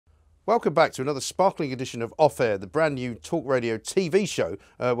Welcome back to another sparkling edition of Off Air, the brand new talk radio TV show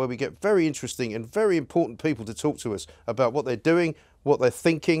where we get very interesting and very important people to talk to us about what they're doing, what they're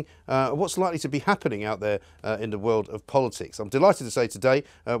thinking, what's likely to be happening out there in the world of politics. I'm delighted to say today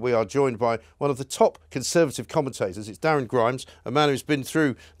we are joined by one of the top Conservative commentators. It's Darren Grimes, a man who's been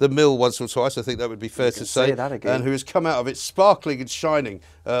through the mill once or twice, I think that would be fair to say, and who has come out of it sparkling and shining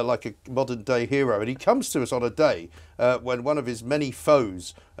like a modern day hero. And he comes to us on a day when one of his many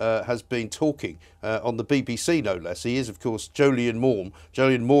foes has been talking on the BBC, no less. He is, of course, Jolyon Maugham,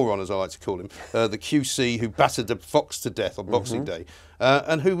 Jolyon Maugham as I like to call him, the QC who battered the Fox to death on Boxing Day,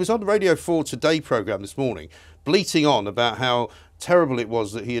 and who was on the Radio 4 Today programme this morning, bleating on about how terrible it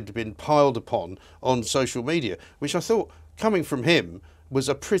was that he had been piled upon on social media, which I thought, coming from him, was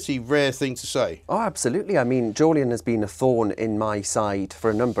a pretty rare thing to say. Oh, absolutely. I mean, Jolyon has been a thorn in my side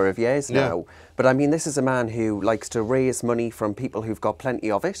for a number of years now. But I mean, this is a man who likes to raise money from people who've got plenty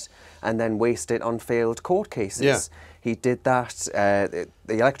of it and then waste it on failed court cases. He did that. The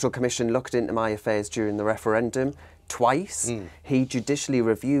Electoral Commission looked into my affairs during the referendum twice. He judicially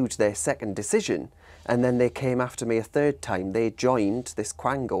reviewed their second decision. And then they came after me a third time. They joined this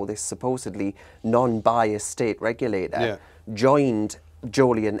Quango, this supposedly non-biased state regulator, joined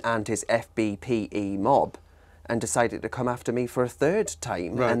Jolyon and his FBPE mob and decided to come after me for a third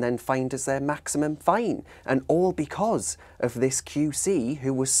time and then find us their maximum fine. And all because of this QC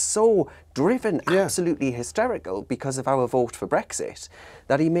who was so driven, absolutely hysterical because of our vote for Brexit,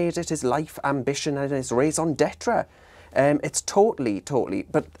 that he made it his life ambition and his raison d'etre. It's totally,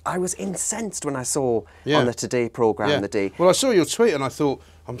 but I was incensed when I saw on the Today programme the day. Well, I saw your tweet and I thought,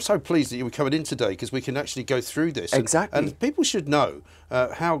 I'm so pleased that you were coming in today because we can actually go through this. And people should know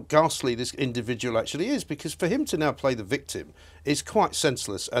how ghastly this individual actually is, because for him to now play the victim is quite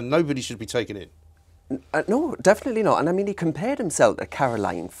senseless and nobody should be taken in. No, definitely not. And I mean, he compared himself to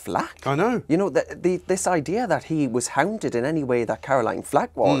Caroline Flack. I know. You know, this idea that he was hounded in any way that Caroline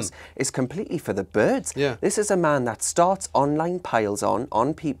Flack was is completely for the birds. This is a man that starts online piles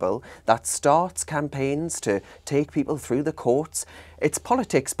on people, that starts campaigns to take people through the courts. It's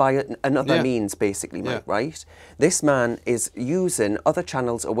politics by another means, basically, Mike, right? This man is using other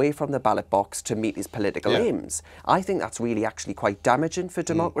channels away from the ballot box to meet his political aims. I think that's really actually quite damaging for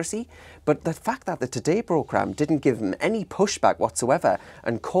democracy. But the fact that the Today programme didn't give him any pushback whatsoever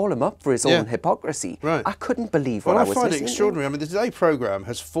and call him up for his own hypocrisy, I couldn't believe what I was listening to. I find it extraordinary. I mean, the Today programme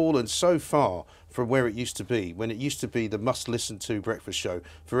has fallen so far from where it used to be, when it used to be the must-listen-to breakfast show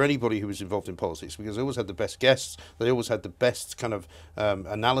for anybody who was involved in politics, because they always had the best guests, they always had the best kind of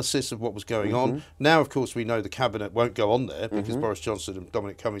analysis of what was going on. Now, of course, we know the Cabinet won't go on there because Boris Johnson and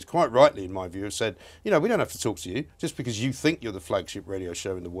Dominic Cummings, quite rightly, in my view, have said, you know, we don't have to talk to you just because you think you're the flagship radio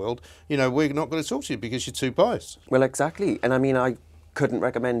show in the world. You know, we're not going to talk to you because you're too biased. Well, exactly. And I mean, I couldn't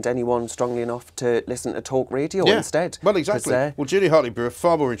recommend anyone strongly enough to listen to talk radio instead. Well, exactly. Well, Julie Hartley-Brewer,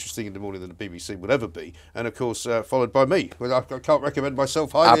 far more interesting in the morning than the BBC would ever be, and of course followed by me. Well, I can't recommend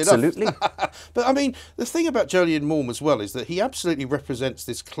myself highly enough. But I mean, the thing about Jolyon Maugham as well is that he absolutely represents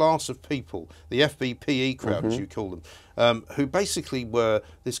this class of people, the FBPE crowd, as you call them, who basically were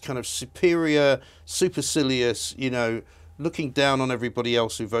this kind of superior, supercilious, you know, looking down on everybody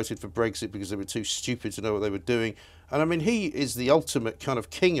else who voted for Brexit because they were too stupid to know what they were doing. And I mean, he is the ultimate kind of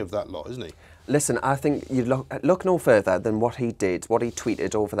king of that lot, isn't he? Listen, I think you look no further than what he did, what he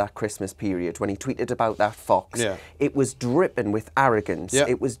tweeted over that Christmas period when he tweeted about that fox. It was dripping with arrogance.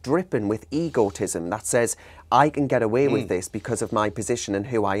 It was dripping with egotism that says, I can get away with this because of my position and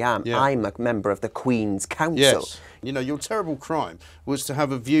who I am. I'm a member of the Queen's Council. You know, your terrible crime was to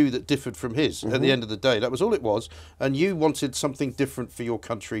have a view that differed from his at the end of the day. That was all it was. And you wanted something different for your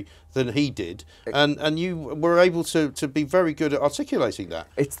country than he did. And you were able to be very good at articulating that.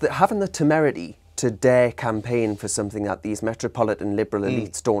 It's having the temerity to dare campaign for something that these metropolitan liberal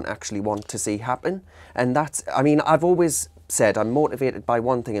elites don't actually want to see happen. And that's, I mean, I've always said I'm motivated by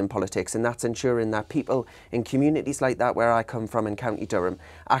one thing in politics, and that's ensuring that people in communities like that where I come from in County Durham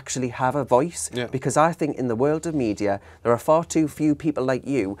actually have a voice, because I think in the world of media there are far too few people like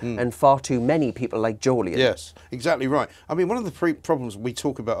you and far too many people like Jolyon. Yes, exactly right. I mean, one of the problems we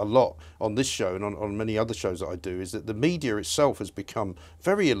talk about a lot on this show and on many other shows that I do is that the media itself has become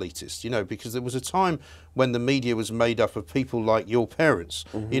very elitist, you know, because there was a time when the media was made up of people like your parents,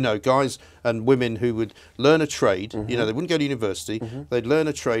 you know, guys and women who would learn a trade. You know, they wouldn't go to university. They'd learn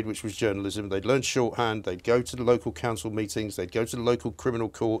a trade, which was journalism. They'd learn shorthand. They'd go to the local council meetings. They'd go to the local criminal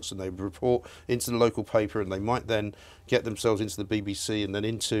courts, and they would report into the local paper, and they might then get themselves into the BBC and then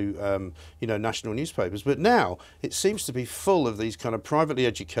into, you know, national newspapers. But now it seems to be full of these kind of privately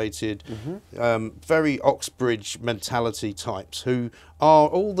educated, very Oxbridge mentality types who are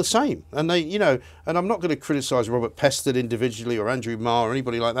all the same. And they, you know, and I'm not going to criticise Robert Peston individually or Andrew Marr or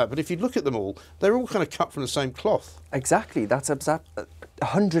anybody like that, but if you look at them all, they're all kind of cut from the same cloth. Exactly. That's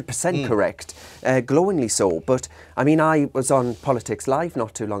 100% correct, glowingly so. But I mean, I was on Politics Live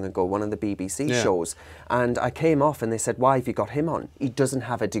not too long ago, one of the BBC shows, and I came off and they said, why have you got him on? He doesn't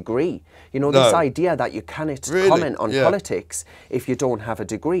have a degree. You know, this idea that you cannot comment on politics if you don't have a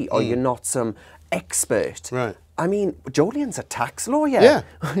degree or you're not some expert. Right. I mean, Jolyon's a tax lawyer. Yeah.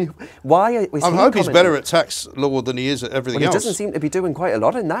 Why was I hope he's better at tax law than he is at everything else. He doesn't seem to be doing quite a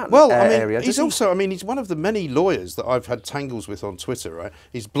lot in that area. He's also, I mean, he's one of the many lawyers that I've had tangles with on Twitter, right?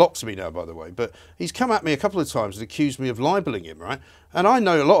 He's blocked me now, by the way, but he's come at me a couple of times and accused me of libeling him, right? And I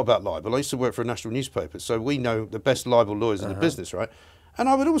know a lot about libel. I used to work for a national newspaper, so we know the best libel lawyers in the business, right? And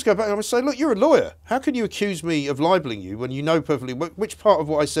I would always go back and I would say, look, you're a lawyer. How can you accuse me of libeling you when you know perfectly which part of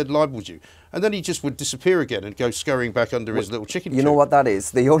what I said libelled you? And then he just would disappear again and go scurrying back under his little chicken coop. You know what that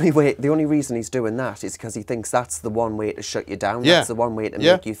is? The only reason he's doing that is because he thinks that's the one way to shut you down. That's the one way to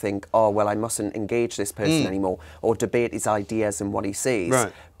make you think, oh, well, I mustn't engage this person anymore or debate his ideas and what he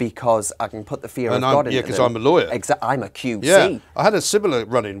says because I can put the fear of God into them. Yeah, because I'm a lawyer. I'm a QC. Yeah, I had a similar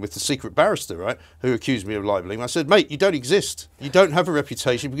run-in with the secret barrister, right, who accused me of libelling. I said, mate, you don't exist. You don't have a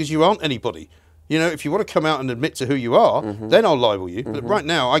reputation because you aren't anybody. You know, if you want to come out and admit to who you are, then I'll libel you. But right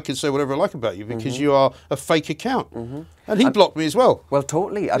now, I can say whatever I like about you because you are a fake account. And he blocked me as well. Well,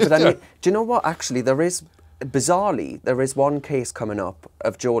 totally. But I mean, do you know what? Actually, bizarrely, there is one case coming up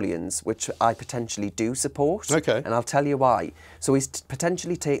of Jolyon's which I potentially do support. Okay. And I'll tell you why. So he's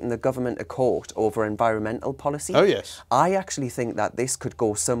potentially taking the government to court over environmental policy. Oh, yes. I actually think that this could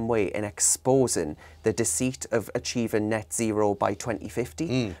go some way in exposing the deceit of achieving net zero by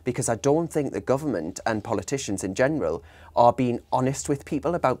 2050 because I don't think the government and politicians in general are being honest with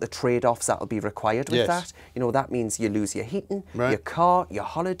people about the trade-offs that will be required with that. You know, that means you lose your heating, your car, your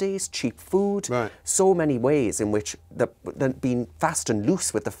holidays, cheap food, so many ways in which they're being fast and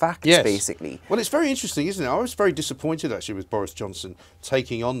loose with the facts, basically. Well, it's very interesting, isn't it? I was very disappointed, actually, with Boris Johnson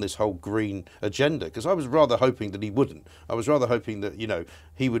taking on this whole green agenda because I was rather hoping that he wouldn't. I was rather hoping that, you know,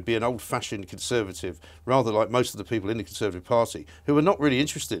 he would be an old-fashioned conservative, rather like most of the people in the Conservative Party, who are not really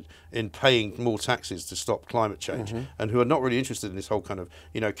interested in paying more taxes to stop climate change and who are not really interested in this whole kind of,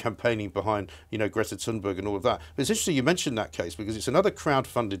 you know, campaigning behind, you know, Greta Thunberg and all of that. But it's interesting you mentioned that case because it's another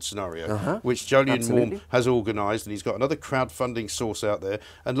crowd-funded scenario which Jolyon Maugham has organised, and he's got another crowd-funding source out there.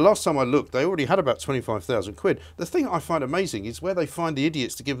 And the last time I looked, they already had about 25,000 quid. The thing I find amazing is where they find the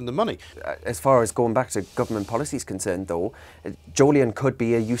idiots to give them the money. As far as going back to government policy is concerned, though, Jolyon could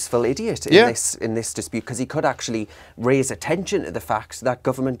be a useful idiot in this dispute because he could actually raise attention to the fact that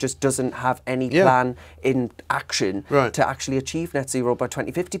government just doesn't have any plan in action to actually achieve net zero by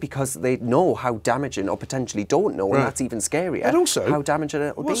 2050 because they know how damaging, or potentially don't know, and that's even scarier. And also, how damaging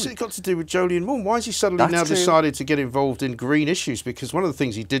it will be. What's it got to do with Jolyon Maugham? Why has he suddenly decided to get involved in green issues? Because one of the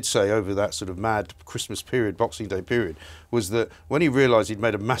things he did say over that sort of mad Christmas period, Boxing Day period, was that when he realised he'd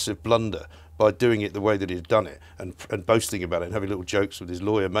made a massive blunder by doing it the way that he'd done it and boasting about it and having little jokes with his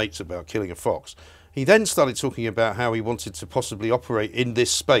lawyer mates about killing a fox, he then started talking about how he wanted to possibly operate in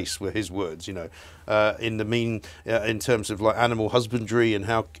this space, were his words, you know, in terms of like animal husbandry and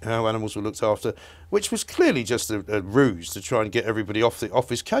how animals were looked after, which was clearly just a ruse to try and get everybody off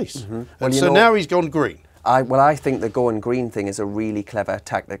his case. And so now he's gone green. I think the going green thing is a really clever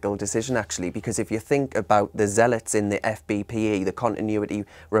tactical decision, actually, because if you think about the zealots in the FBPE, the Continuity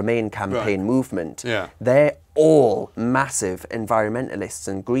Remain campaign movement, they're all massive environmentalists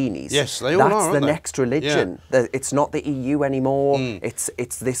and greenies. Yes, they all are, That's aren't the they? next religion. It's not the EU anymore.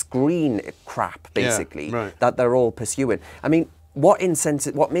 It's this green crap, basically, that they're all pursuing. I mean, what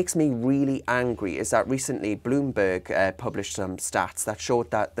makes me really angry is that recently Bloomberg published some stats that showed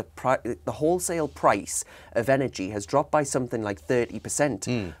that the wholesale price of energy has dropped by something like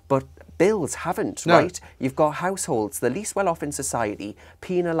 30%, but bills haven't, right? You've got households, the least well-off in society,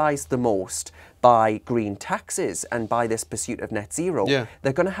 penalised the most. by green taxes and by this pursuit of net zero,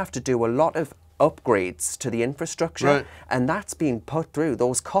 they're going to have to do a lot of upgrades to the infrastructure, and that's being put through.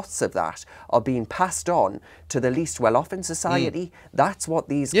 Those costs of that are being passed on to the least well-off in society. That's what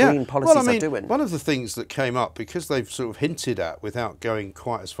these green policies are doing. One of the things that came up, because they've sort of hinted at, without going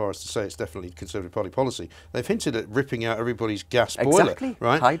quite as far as to say it's definitely Conservative Party policy, they've hinted at ripping out everybody's gas boiler,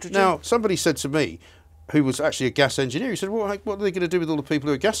 right? Hydrogen. Now, somebody said to me, who was actually a gas engineer, he said, well, what are they going to do with all the people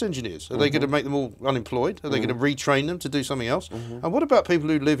who are gas engineers? Are they going to make them all unemployed? Are they going to retrain them to do something else? And what about people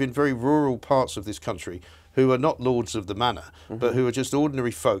who live in very rural parts of this country, who are not lords of the manor, but who are just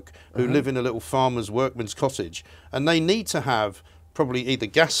ordinary folk, who live in a little farmer's workman's cottage, and they need to have probably either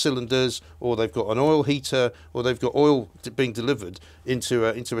gas cylinders, or they've got an oil heater, or they've got oil being delivered into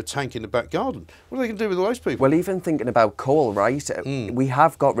a tank in the back garden. What are they going to do with all those people? Well, even thinking about coal, right? We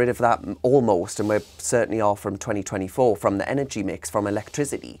have got rid of that almost, and we certainly are from 2024, from the energy mix, from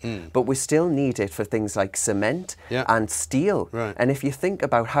electricity. But we still need it for things like cement and steel. And if you think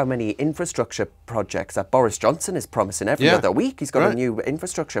about how many infrastructure projects that Boris Johnson is promising every other week, he's got a new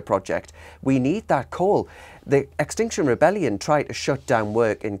infrastructure project. We need that coal. The Extinction Rebellion tried to shut down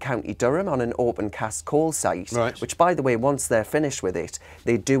work in County Durham on an open cast coal site, which, by the way, once they're finished with it,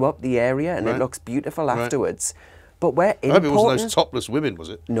 they do up the area and it looks beautiful afterwards. But we're importing... I hope it wasn't those topless women, was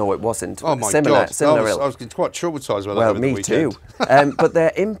it? No, it wasn't. Oh my God. I was quite traumatised by that over the weekend. Well, me too.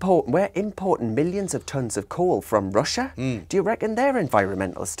 But we're importing millions of tonnes of coal from Russia. Do you reckon their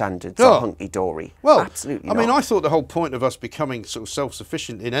environmental standards are hunky-dory? Well, absolutely not. I mean, I thought the whole point of us becoming sort of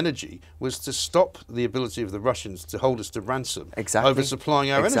self-sufficient in energy was to stop the ability of the Russians to hold us to ransom over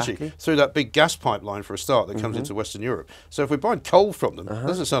supplying our energy through that big gas pipeline for a start that comes into Western Europe. So if we're buying coal from them,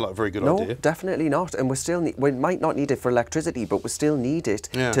 doesn't sound like a very good idea. No, definitely not. And we might not need it for electricity, but we still need it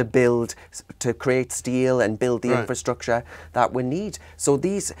to build, to create steel and build the infrastructure that we need. So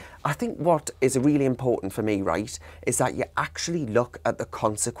I think what is really important for me, right, is that you actually look at the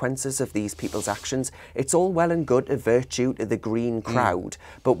consequences of these people's actions. It's all well and good, a virtue to the green crowd,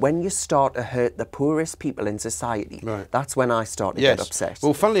 but when you start to hurt the poorest people in society, that's when I start to get upset.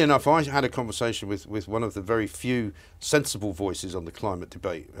 Well, funnily enough, I had a conversation with one of the very few sensible voices on the climate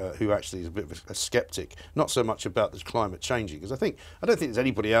debate, who actually is a bit of a sceptic, not so much about the climate changing, because I don't think there's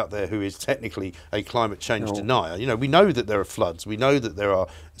anybody out there who is technically a climate change denier. You know, we know that there are floods, we know that there are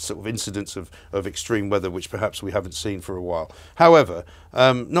sort of incidents of extreme weather which perhaps we haven't seen for a while. However,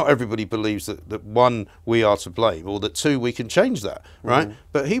 not everybody believes that one, we are to blame, or that two, we can change that, right?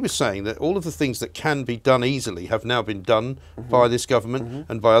 But he was saying that all of the things that can be done easily have now been done by this government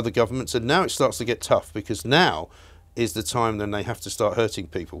and by other governments, and now it starts to get tough, because now is the time then they have to start hurting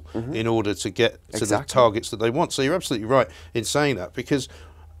people in order to get to the targets that they want. So you're absolutely right in saying that, because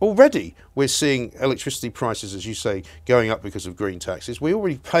already we're seeing electricity prices, as you say, going up because of green taxes. We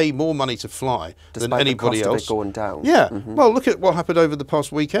already pay more money to fly than anybody else. Despite the cost of it going down. Yeah. Well, look at what happened over the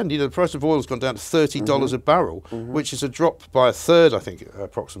past weekend. You know, the price of oil has gone down to $30 a barrel, which is a drop by a third, I think,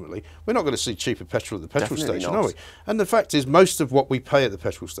 approximately. We're not going to see cheaper petrol at the petrol station, are we? And the fact is, most of what we pay at the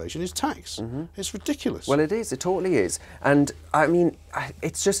petrol station is tax. It's ridiculous. Well, it is. It totally is. And I mean,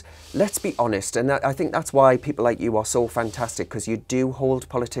 it's just, let's be honest. And I think that's why people like you are so fantastic, because you do hold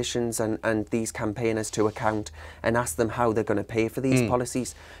politicians and these campaigners to account and ask them how they're going to pay for these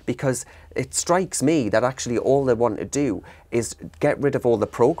policies, because it strikes me that actually all they want to do is get rid of all the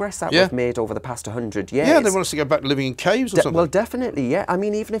progress that we've made over the past 100 years. Yeah, they want us to go back to living in caves or something. Well, definitely, yeah. I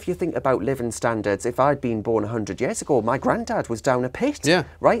mean, even if you think about living standards, if I'd been born 100 years ago, my granddad was down a pit,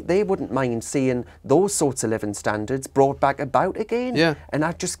 right? They wouldn't mind seeing those sorts of living standards brought back about again. Yeah. And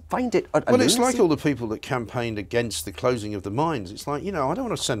I just find it a Well, it's like all the people that campaigned against the closing of the mines. It's like, you know, I don't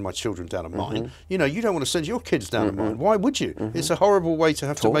want to send my children down a mine. You know, you don't want to send your kids down a mine. Why would you? It's a horrible way to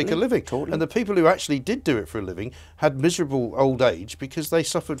have to make a living. And the people who actually did do it for a living had miserable old age because they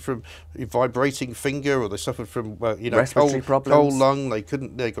suffered from vibrating finger, or they suffered from respiratory problems, cold lung.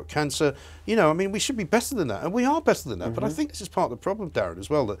 They got cancer. You know, I mean, we should be better than that, and we are better than that. But I think this is part of the problem, Darren, as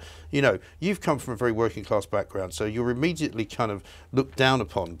well. That, you know, you've come from a very working class background, so you're immediately kind of looked down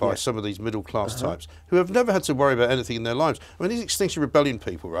upon by some of these middle class types who have never had to worry about anything in their lives. I mean, these Extinction Rebellion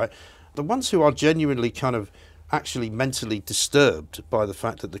people, right? The ones who are genuinely kind of actually mentally disturbed by the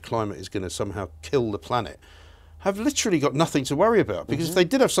fact that the climate is going to somehow kill the planet have literally got nothing to worry about, because if they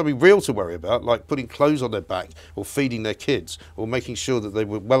did have something real to worry about, like putting clothes on their back or feeding their kids or making sure that they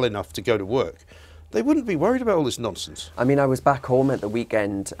were well enough to go to work, they wouldn't be worried about all this nonsense. I mean, I was back home at the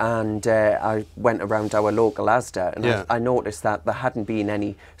weekend and I went around our local Asda and I noticed that there hadn't been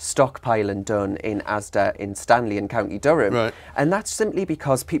any stockpiling done in Asda in Stanley in County Durham. Right. And that's simply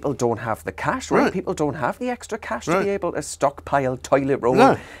because people don't have the cash, right? Right. People don't have the extra cash to be able to stockpile toilet roll.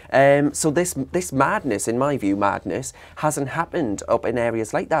 No. So this madness, in my view, hasn't happened up in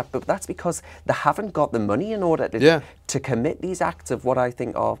areas like that. But that's because they haven't got the money in order to commit these acts of what I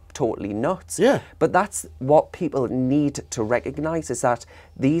think are totally nuts. Yeah. But that's what people need to recognise, is that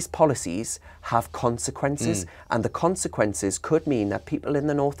these policies have consequences, and the consequences could mean that people in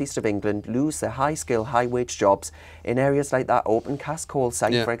the northeast of England lose their high-skill, high-wage jobs in areas like that open cast coal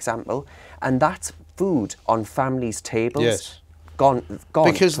site, for example, and that's food on families' tables. Yes. Gone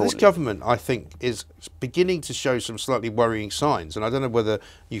because totally. This government, I think, is beginning to show some slightly worrying signs, and I don't know whether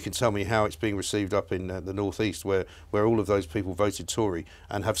you can tell me how it's being received up in the northeast, where all of those people voted Tory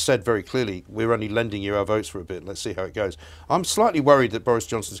and have said very clearly, we're only lending you our votes for a bit, let's see how it goes. I'm slightly worried that Boris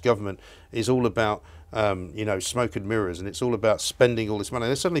Johnson's government is all about smoke and mirrors, and it's all about spending all this money.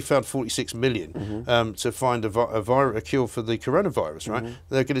 They suddenly found 46 million to find a cure for the coronavirus, right?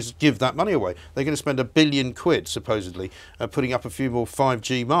 They're going to give that money away. They're going to spend £1 billion, supposedly, putting up a few more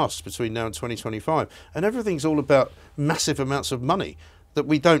 5G masts between now and 2025. And everything's all about massive amounts of money that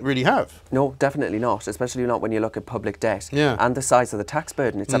we don't really have. No, definitely not, especially not when you look at public debt and the size of the tax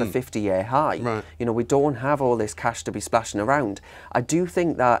burden. It's at a 50-year high. Right. You know, we don't have all this cash to be splashing around. I do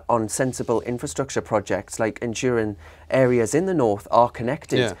think that on sensible infrastructure projects, like ensuring areas in the north are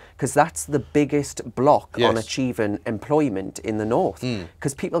connected, because that's the biggest block on achieving employment in the north,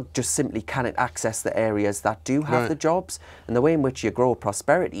 because people just simply cannot access the areas that do have the jobs, and the way in which you grow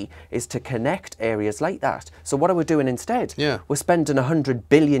prosperity is to connect areas like that. So what are we doing instead? We're spending 100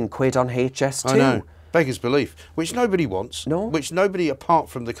 billion quid on HS2. I know. Beggars belief, which nobody wants, No. which nobody apart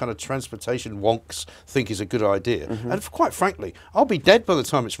from the kind of transportation wonks think is a good idea. And quite frankly, I'll be dead by the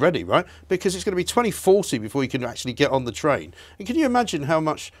time it's ready, right? Because it's going to be 2040 before you can actually get on the train. And can you imagine how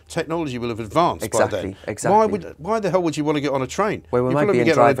much technology will have advanced by then? Exactly. Why the hell would you want to get on a train? Well, we You'd might probably be in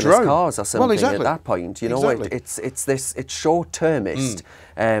get on a driverless drone. cars or something Well, at that point. You know, it's short-termist.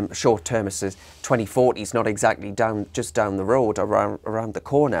 Short-termist is 2040 is not exactly just down the road, around the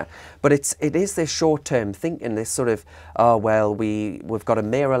corner, but it is this short-term thinking, this sort of, oh well, we've got a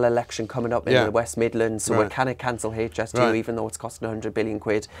mayoral election coming up in the West Midlands, so we can't cancel HS2 even though it's costing 100 billion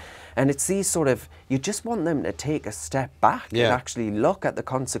quid. And it's these sort of, you just want them to take a step back and actually look at the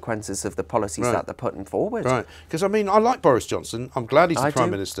consequences of the policies that they're putting forward. Right, because I mean, I like Boris Johnson. I'm glad he's the Prime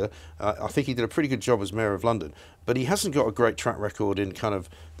Minister. I think he did a pretty good job as Mayor of London, but he hasn't got a great track record in kind of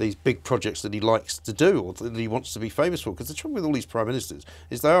these big projects that he likes to do or that he wants to be famous for. Because the trouble with all these Prime Ministers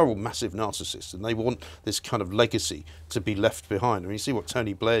is they are all massive narcissists and they want this kind of legacy to be left behind. I mean, you see what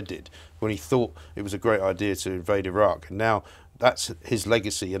Tony Blair did when he thought it was a great idea to invade Iraq, and now that's his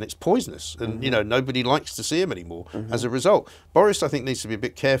legacy, and it's poisonous, and you know, nobody likes to see him anymore as a result. Boris, I think, needs to be a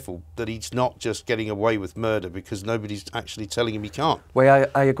bit careful that he's not just getting away with murder because nobody's actually telling him he can't. Well,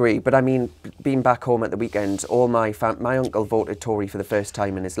 I agree, but I mean, being back home at the weekend, all my uncle voted Tory for the first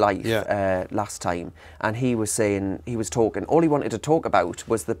time in his life last time, and he was talking, all he wanted to talk about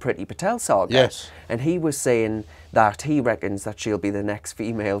was the Priti Patel saga, and he was saying that he reckons that she'll be the next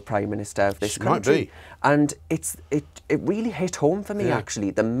female Prime Minister of this country. Might be. And it really hit home for me,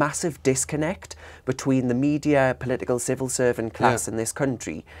 actually, the massive disconnect between the media, political, civil servant class in this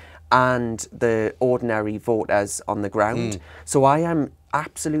country and the ordinary voters on the ground. So I am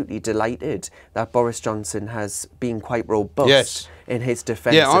absolutely delighted that Boris Johnson has been quite robust in his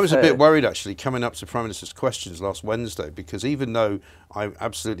defence. Yeah, I was a bit worried actually coming up to Prime Minister's questions last Wednesday, because even though I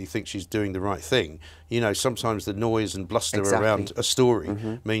absolutely think she's doing the right thing, you know, sometimes the noise and bluster around a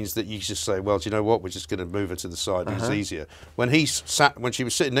story means that you just say, well, do you know what, we're just going to move her to the side, it's easier. When she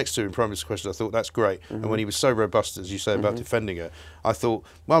was sitting next to him in Prime Minister's questions, I thought that's great. And when he was so robust, as you say, about defending her, I thought,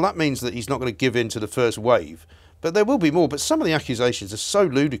 well, that means that he's not going to give in to the first wave. But there will be more. But some of the accusations are so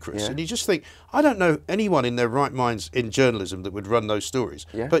ludicrous. And you just think, I don't know anyone in their right minds in journalism that would run those stories.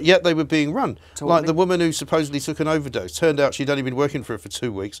 But yet they were being run. Like the woman who supposedly took an overdose. Turned out she'd only been working for it for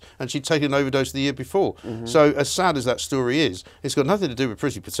 2 weeks and she'd taken an overdose the year before. So as sad as that story is, it's got nothing to do with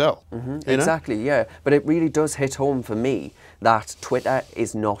Priti Patel. Exactly, yeah. But it really does hit home for me that Twitter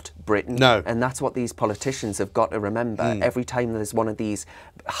is not Britain. No. And that's what these politicians have got to remember. Every time there's one of these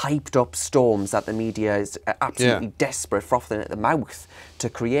hyped up storms that the media is absolutely desperate, frothing at the mouth to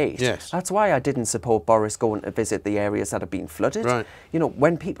create. Yes. That's why I didn't support Boris going to visit the areas that have been flooded. Right. You know,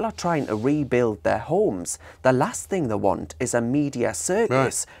 when people are trying to rebuild their homes, the last thing they want is a media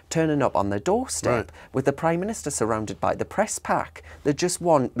circus turning up on their doorstep with the Prime Minister surrounded by the press pack. They just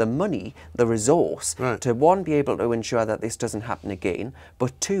want the money, the resource to, one, be able to ensure that this doesn't happen again,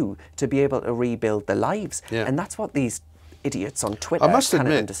 but two, to be able to rebuild their lives. And that's what these idiots on Twitter I must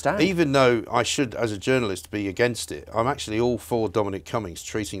admit, understand. even though I should, as a journalist, be against it, I'm actually all for Dominic Cummings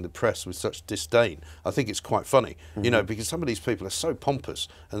treating the press with such disdain. I think it's quite funny, you know, because some of these people are so pompous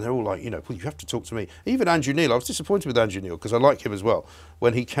and they're all like, you know, well, you have to talk to me. Even Andrew Neil, I was disappointed with Andrew Neil because I like him as well.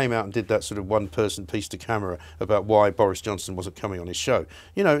 When he came out and did that sort of one-person piece to camera about why Boris Johnson wasn't coming on his show.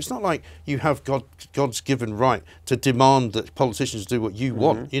 You know, it's not like you have God's given right to demand that politicians do what you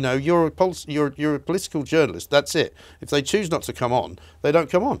want. You know, you're a political journalist, that's it. If they choose not to come on, they don't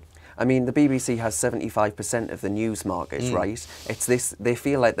come on. I mean, the BBC has 75% of the news market, right? It's this, they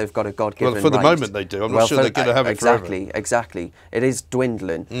feel like they've got a God-given right. Well, for the moment they do. I'm not sure they're going to have it forever. Exactly. It is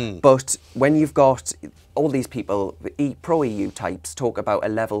dwindling. But when you've got all these people, pro-EU types, talk about a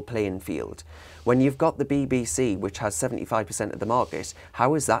level playing field. When you've got the BBC, which has 75% of the market,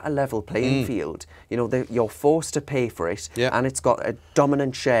 how is that a level playing field? You know, you're forced to pay for it, and it's got a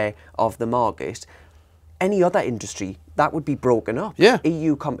dominant share of the market. Any other industry, that would be broken up.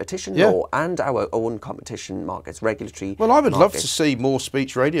 EU competition law and our own competition markets, regulatory Well, I would love to see more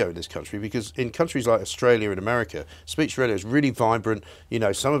speech radio in this country, because in countries like Australia and America, speech radio is really vibrant. You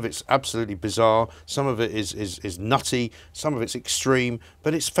know, some of it's absolutely bizarre, some of it is nutty, some of it's extreme,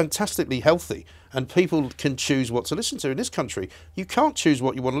 but it's fantastically healthy. And people can choose what to listen to. In this country, you can't choose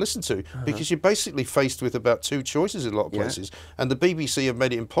what you want to listen to because you're basically faced with about two choices in a lot of places. And the BBC have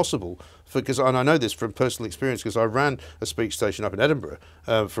made it impossible, and I know this from personal experience because I ran a speech station up in Edinburgh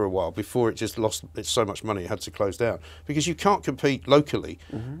for a while before it just lost so much money it had to close down. Because you can't compete locally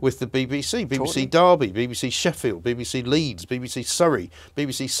with the BBC. BBC Derby, BBC Sheffield, BBC Leeds, BBC Surrey,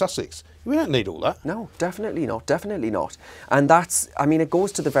 BBC Sussex. We don't need all that. No, definitely not, definitely not. And that's, I mean, it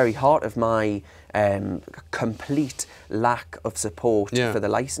goes to the very heart of my complete lack of support for the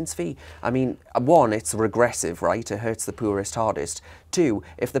licence fee. I mean, one, it's regressive, right? It hurts the poorest hardest. Two,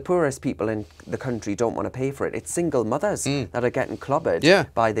 if the poorest people in the country don't want to pay for it, it's single mothers that are getting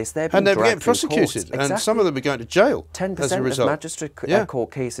clobbered by this. They're being getting prosecuted, and some of them are going to jail 10% as a result. of magistrate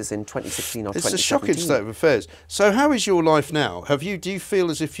court cases in 2016 or 2017. It's a shocking state of affairs. So how is your life now? Do you feel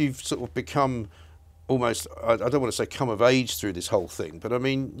as if you've sort of become almost, I don't want to say come of age through this whole thing, but I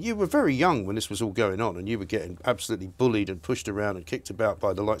mean, you were very young when this was all going on and you were getting absolutely bullied and pushed around and kicked about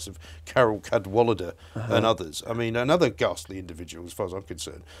by the likes of Carol Cadwallader and others. I mean, another ghastly individual as far as I'm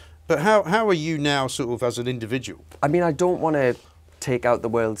concerned. But how are you now sort of as an individual? I mean, I don't want to take out the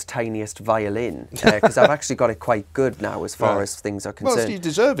world's tiniest violin because I've actually got it quite good now as far as things are concerned. Well, so you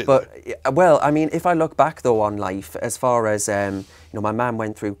deserve it. But well, I mean, if I look back though on life, as far as you know, my mum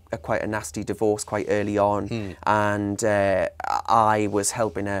went through quite a nasty divorce quite early on, and I was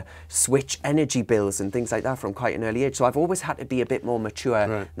helping her switch energy bills and things like that from quite an early age. So I've always had to be a bit more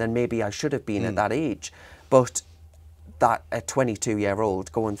mature than maybe I should have been at that age. But that a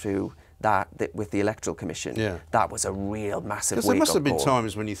 22-year-old going through that with the Electoral Commission, that was a real massive wake-up call. Because there must have been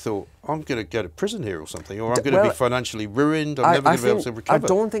times when you thought, I'm going to go to prison here or something, or I'm going to be financially ruined, I'm never going to be able to recover. I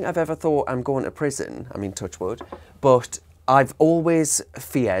don't think I've ever thought I'm going to prison, I mean, touch wood, but I've always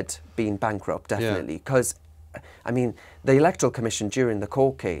feared being bankrupt, definitely, because, I mean, the Electoral Commission during the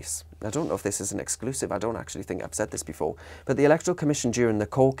court case, I don't know if this is an exclusive, I don't actually think I've said this before, but the Electoral Commission during the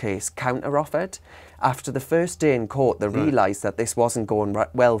court case counter-offered. After the first day in court, they realised that this wasn't going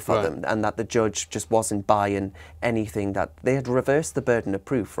well for them and that the judge just wasn't buying anything, that they had reversed the burden of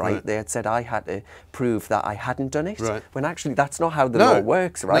proof, right? They had said I had to prove that I hadn't done it, when actually that's not how the law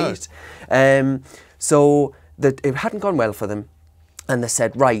works, right? So it hadn't gone well for them. And they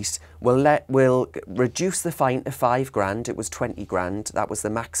said, right, we'll reduce the fine to 5 grand. It was 20 grand. That was the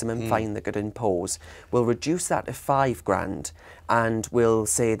maximum fine they could impose. We'll reduce that to 5 grand, and we'll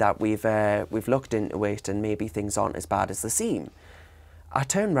say that we've looked into it and maybe things aren't as bad as they seem. I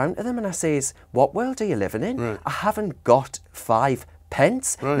turn round to them and I says, what world are you living in? I haven't got 5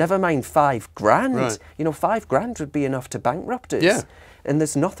 pence, never mind 5 grand. You know, 5 grand would be enough to bankrupt us. And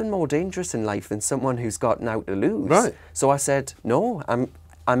there's nothing more dangerous in life than someone who's got now to lose. So I said, no, I'm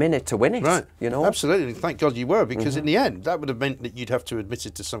I'm in it to win it. Right. You know, absolutely. And thank God you were, because in the end, that would have meant that you'd have to admit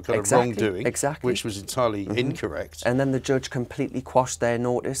it to some kind of wrongdoing, which was entirely incorrect. And then the judge completely quashed their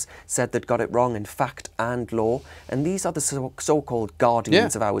notice, said they'd got it wrong in fact and law. And these are the so-called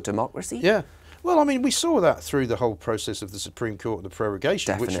guardians of our democracy. Yeah. Well, I mean, we saw that through the whole process of the Supreme Court and the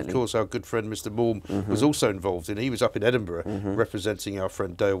prorogation, which, of course, our good friend Mr. Maugham was also involved in. He was up in Edinburgh representing our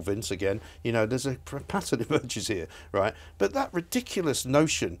friend Dale Vince again. You know, there's a pattern emerges here, right? But that ridiculous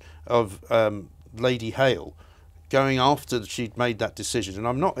notion of Lady Hale going after she'd made that decision, and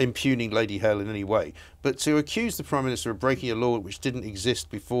I'm not impugning Lady Hale in any way, but to accuse the Prime Minister of breaking a law which didn't exist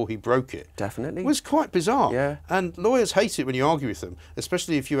before he broke it was quite bizarre. Yeah. And lawyers hate it when you argue with them,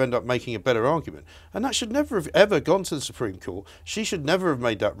 especially if you end up making a better argument. And that should never have ever gone to the Supreme Court. She should never have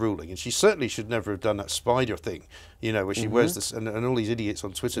made that ruling, and she certainly should never have done that spider thing, you know, where she wears this, and all these idiots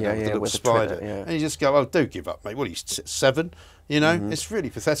on Twitter now with the little spider. And you just go, oh, do give up, mate. What are you, 7? You know, it's really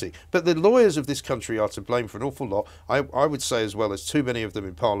pathetic. But the lawyers of this country are to blame for an awful lot. I would say, as well, as too many of them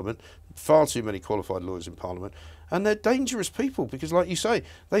in Parliament, far too many qualified lawyers in Parliament. And they're dangerous people because, like you say,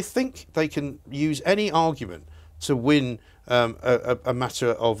 they think they can use any argument to win a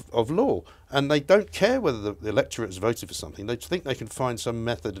matter of law. And they don't care whether the electorate has voted for something. They think they can find some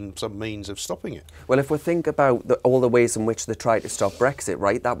method and some means of stopping it. Well, if we think about all the ways in which they tried to stop Brexit,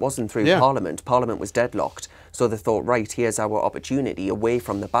 right, that wasn't through Parliament. Parliament was deadlocked. So they thought, right, here's our opportunity away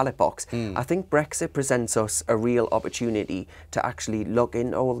from the ballot box. I think Brexit presents us a real opportunity to actually look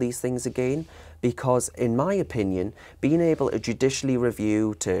into all these things again. Because, in my opinion, being able to judicially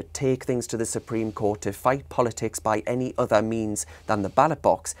review, to take things to the Supreme Court, to fight politics by any other means than the ballot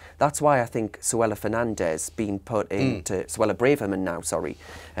box, that's why I think Suella Fernandez being put into, Suella Braverman now, sorry,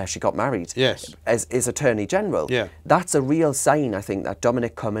 she got married, as Attorney General. That's a real sign, I think, that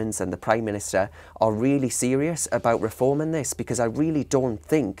Dominic Cummings and the Prime Minister are really serious about reforming this, because I really don't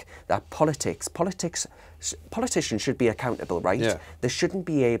think that politicians should be accountable, right? They shouldn't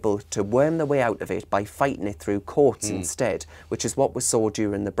be able to worm their way out of it by fighting it through courts instead, which is what we saw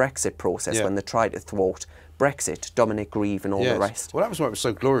during the Brexit process when they tried to thwart Brexit, Dominic Grieve and all the rest. Well, that was why it was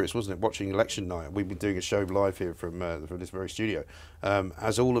so glorious, wasn't it, watching election night. We've been doing a show live here from this very studio,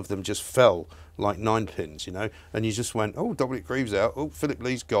 as all of them just fell like 9 pins, you know, and you just went, oh, Dominic Grieve's out, oh, Philip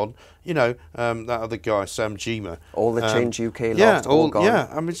Lee's gone, you know, that other guy, Sam Gyimah. All the Change UK lot, all gone. Yeah,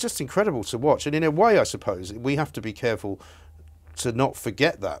 I mean, it's just incredible to watch. And in a way, I suppose, we have to be careful to not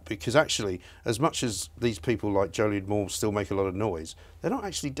forget that, because actually, as much as these people like Jolyon Maugham still make a lot of noise, they don't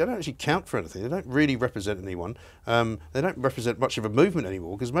actually count for anything. They don't really represent anyone. They don't represent much of a movement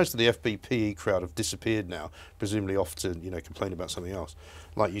anymore, because most of the FBPE crowd have disappeared now, presumably off to, you know, complain about something else.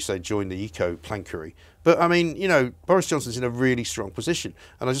 Like you say, join the eco-plankery. But, I mean, you know, Boris Johnson's in a really strong position,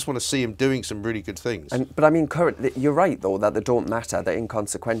 and I just want to see him doing some really good things. But, I mean, you're right, though, that they don't matter. They're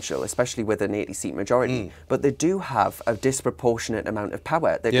inconsequential, especially with an 80-seat majority. But they do have a disproportionate amount of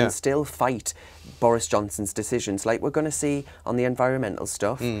power. They can still fight Boris Johnson's decisions, like we're going to see on the environmental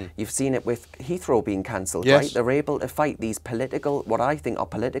stuff. You've seen it with Heathrow being cancelled, right? They're able to fight these political, what I think are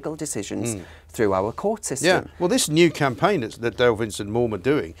political decisions through our court system. Yeah, well, this new campaign that Dale Vince and Maugham are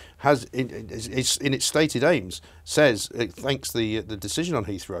doing has, it's in its stated aims, says it thanks the decision on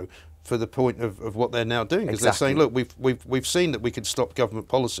Heathrow for the point of what they're now doing, because they're saying, look, we've seen that we can stop government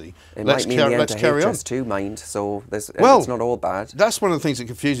policy. Let's carry on. HS2 mind, so it's not all bad. That's one of the things that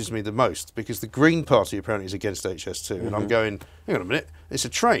confuses me the most, because the Green Party apparently is against HS2, and I'm going, hang on a minute, it's a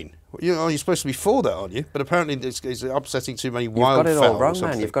train. You're supposed to be for that, aren't you? But apparently it's upsetting too many wildfowl. You've got it all wrong,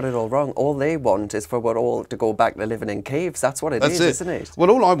 man. You've got it all wrong. All they want is for us all to go back to living in caves. That's what it is, isn't it? Well,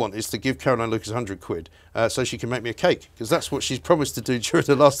 all I want is to give Caroline Lucas 100 quid so she can make me a cake, because that's what she's promised to do during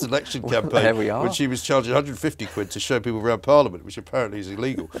the last election campaign. There we are. When she was charging 150 quid to show people around Parliament, which apparently is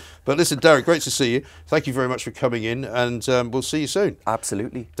illegal. But listen, Darren, great to see you. Thank you very much for coming in, and we'll see you soon.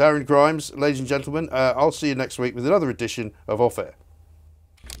 Absolutely. Darren Grimes, ladies and gentlemen, I'll see you next week with another edition of Off Air.